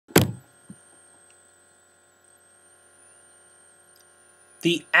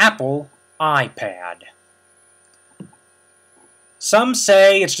the Apple iPad. Some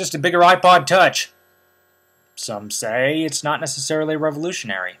say it's just a bigger iPod Touch. Some say it's not necessarily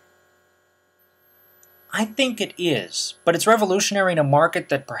revolutionary. I think it is, but it's revolutionary in a market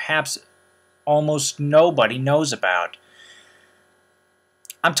that perhaps almost nobody knows about.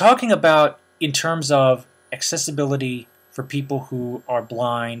 I'm talking about in terms of accessibility for people who are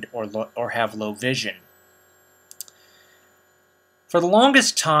blind or have low vision. For the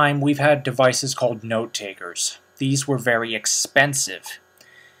longest time, we've had devices called Notetakers. These were very expensive.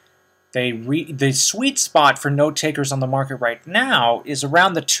 The sweet spot for Notetakers on the market right now is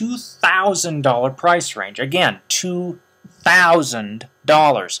around the $2,000 price range. Again,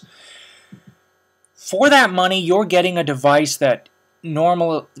 $2,000. For that money, you're getting a device that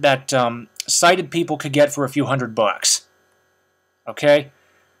sighted people could get for a few $100. Okay?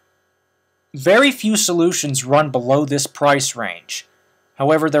 Very few solutions run below this price range.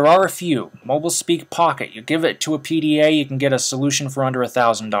 However, there are a few. MobileSpeak Pocket. You give it to a PDA, you can get a solution for under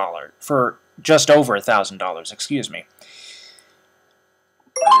 $1,000. For just over $1,000, excuse me.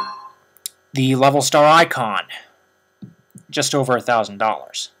 The Level Star Icon. Just over $1,000.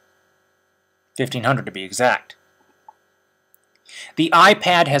 $1,500 to be exact. The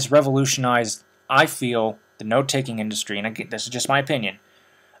iPad has revolutionized, I feel, the note-taking industry, and again, this is just my opinion,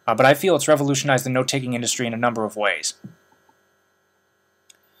 but I feel it's revolutionized the note-taking industry in a number of ways.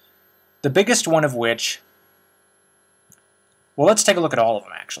 The biggest one of which, well, let's take a look at all of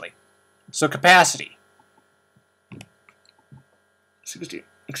them, actually. So, capacity.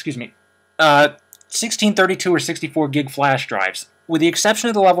 Excuse me. 16, 32, or 64 gig flash drives. With the exception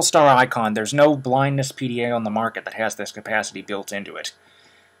of the Level Star Icon, there's no Blindness PDA on the market that has this capacity built into it.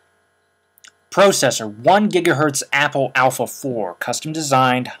 Processor, 1 GHz Apple Alpha 4, custom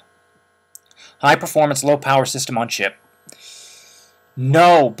designed, high performance, low power system on chip.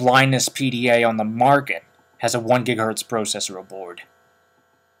 No Blindness PDA on the market has a 1 GHz processor aboard.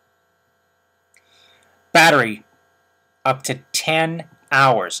 Battery, up to 10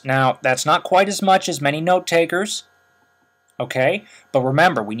 hours. Now, that's not quite as much as many note takers, okay? But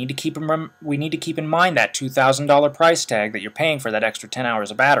remember, we need to keep in mind that $2,000 price tag that you're paying for that extra 10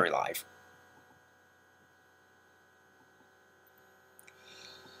 hours of battery life.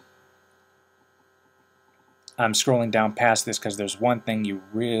 I'm scrolling down past this because there's one thing you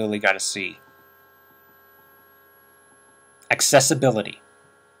really got to see. Accessibility.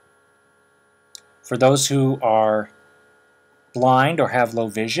 For those who are blind or have low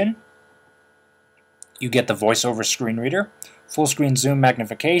vision, you get the VoiceOver screen reader, full screen zoom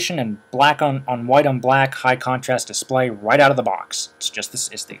magnification, and black on white on black high contrast display right out of the box.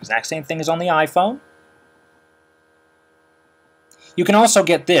 It's the exact same thing as on the iPhone. You can also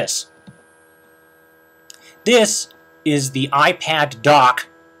get this. This is the iPad dock,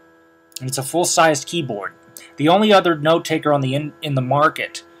 and it's a full-sized keyboard. The only other note taker on in the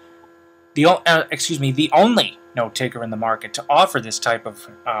market, the only note taker in the market to offer this type of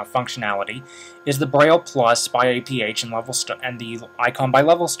functionality is the Braille Plus by APH and the Icon by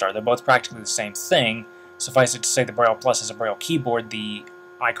Level Star. They're both practically the same thing. Suffice it to say, the Braille Plus is a Braille keyboard. The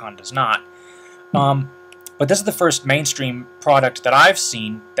Icon does not. But this is the first mainstream product that I've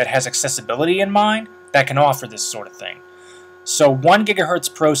seen that has accessibility in mind that can offer this sort of thing. So 1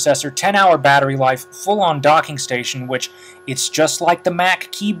 GHz processor, 10-hour battery life, full-on docking station, which it's just like the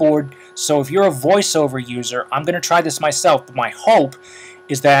Mac keyboard. So if you're a VoiceOver user, I'm going to try this myself, but my hope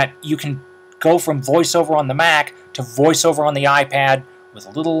is that you can go from VoiceOver on the Mac to VoiceOver on the iPad with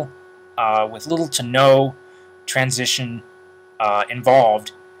little to no transition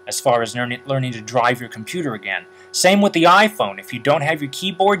involved as far as learning to drive your computer again. Same with the iPhone. If you don't have your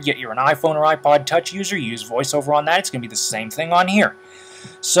keyboard, yet you're an iPhone or iPod Touch user, you use VoiceOver on that, it's going to be the same thing on here.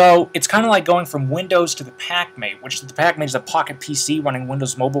 So it's kind of like going from Windows to the PacMate, which the PacMate is a pocket PC running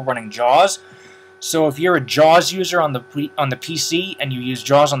Windows Mobile running JAWS. So if you're a JAWS user on the PC and you use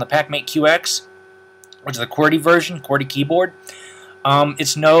JAWS on the PacMate QX, which is the QWERTY version, QWERTY keyboard,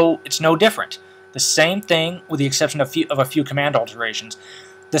 it's no different. The same thing with the exception of a few command alterations.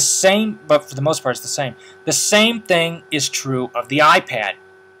 The same, but for the most part it's the same. The same thing is true of the iPad.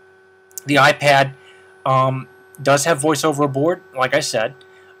 The iPad does have VoiceOver aboard, like I said.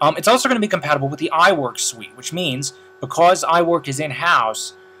 It's also going to be compatible with the iWork suite, which means because iWork is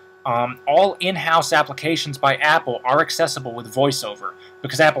in-house, all in-house applications by Apple are accessible with VoiceOver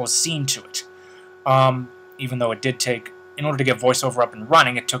because Apple has seen to it. Even though it did take, in order to get VoiceOver up and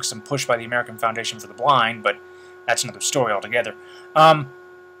running, it took some push by the American Foundation for the Blind, but that's another story altogether.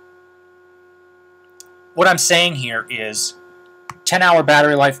 What I'm saying here is 10-hour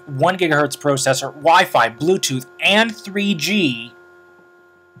battery life, 1 GHz processor, Wi-Fi, Bluetooth, and 3G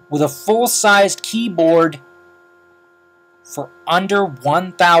with a full-sized keyboard for under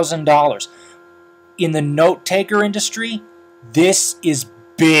 $1,000. In the note-taker industry, this is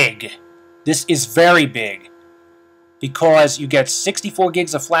big. This is very big because you get 64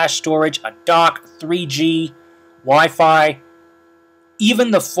 gigs of flash storage, a dock, 3G, Wi-Fi.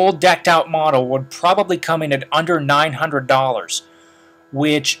 Even the full decked-out model would probably come in at under $900,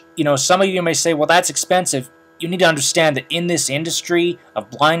 which, you know, some of you may say, well, that's expensive. You need to understand that in this industry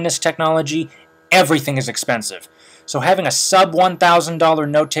of blindness technology, everything is expensive. So having a sub $1,000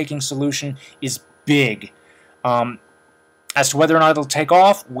 note-taking solution is big. As to whether or not it'll take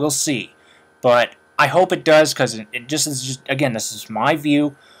off, we'll see. But I hope it does, because it just is just, again, this is my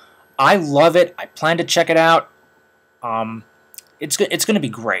view. I love it. I plan to check it out. It's going to be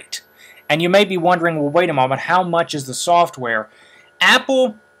great. And you may be wondering, well, wait a moment, how much is the software?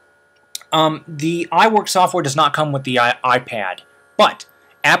 Apple, the iWork software does not come with the iPad, but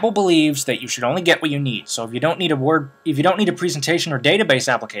Apple believes that you should only get what you need. So if you don't need a presentation or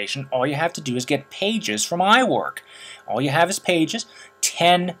database application, all you have to do is get Pages from iWork. All you have is Pages,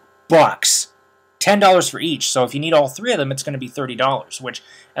 $10. $10 for each. So if you need all three of them, it's going to be $30, which,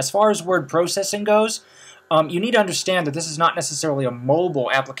 as far as word processing goes, you need to understand that this is not necessarily a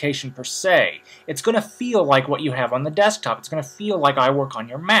mobile application per se. It's going to feel like what you have on the desktop. It's going to feel like iWork on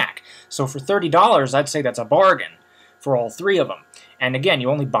your Mac. So for $30, I'd say that's a bargain for all three of them. And again, you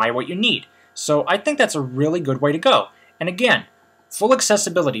only buy what you need. So I think that's a really good way to go. And again, full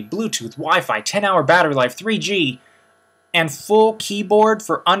accessibility, Bluetooth, Wi-Fi, 10-hour battery life, 3G, and full keyboard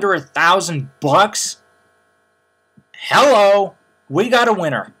for under $1,000. Hello, we got a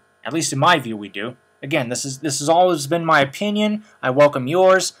winner. At least in my view, we do. Again, this has always been my opinion. I welcome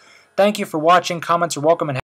yours. Thank you for watching. Comments are welcome. And